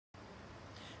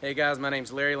Hey guys, my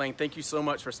name's Larry Lane. Thank you so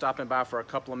much for stopping by for a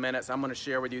couple of minutes. I'm going to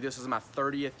share with you, this is my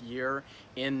 30th year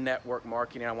in network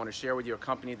marketing. I want to share with you a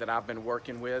company that I've been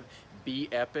working with, Be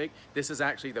Epic. This is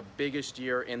actually the biggest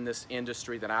year in this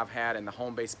industry that I've had in the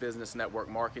home-based business network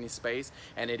marketing space,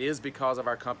 and it is because of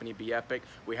our company, Be Epic.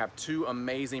 We have two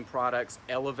amazing products,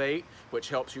 Elevate, which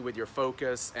helps you with your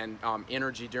focus and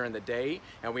energy during the day,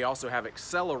 and we also have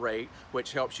Accelerate,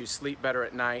 which helps you sleep better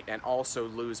at night and also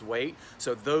lose weight.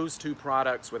 So those two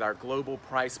products with our global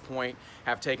price point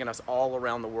have taken us all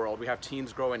around the world. We have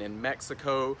teams growing in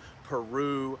Mexico,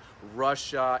 Peru,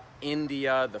 Russia,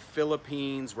 India, the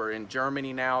Philippines. We're in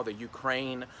Germany now, the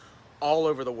Ukraine, all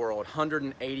over the world,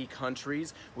 180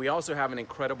 countries. We also have an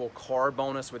incredible car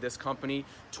bonus with this company.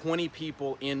 20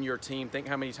 people in your team. Think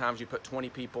how many times you put 20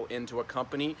 people into a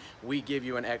company. We give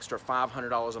you an extra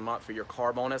 $500 a month for your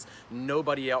car bonus.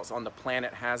 Nobody else on the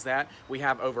planet has that. We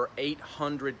have over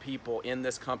 800 people in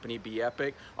this company, Be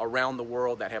Epic, around the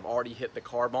world that have already hit the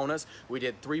car bonus. We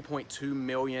did 3.2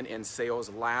 million in sales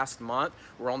last month.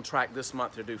 We're on track this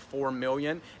month to do 4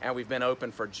 million, and we've been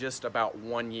open for just about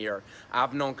 1 year.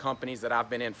 I've known companies that I've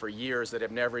been in for years that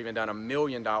have never even done $1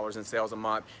 million in sales a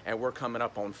month, and we're coming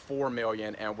up on 4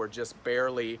 million, and we're just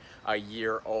barely a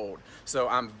year old. So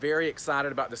I'm very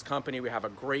excited about this company. We have a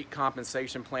great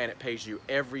compensation plan. It pays you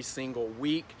every single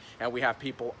week, and we have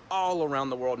people all around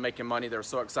the world making money. They're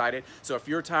so excited. So if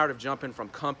you're tired of jumping from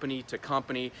company to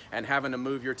company and having to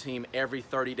move your team every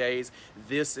 30 days,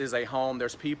 this is a home.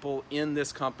 There's people in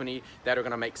this company that are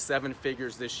going to make 7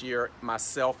 figures this year,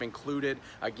 myself included.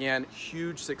 Again,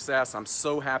 huge success. I'm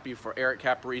so happy for Eric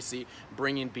Caparisi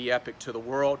bringing Be Epic to the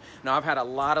world. Now, I've had a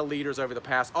lot of leaders over the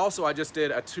past. Also, I just did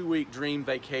a 2-week dream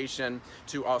vacation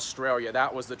to Australia.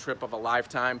 That was the trip of a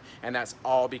lifetime, and that's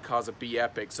all because of Be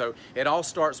Epic. So it all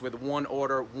starts with one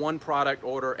order, one product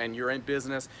order, and you're in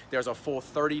business. There's a full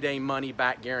 30-day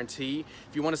money-back guarantee.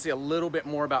 If you want to see a little bit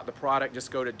more about the product,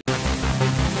 just go to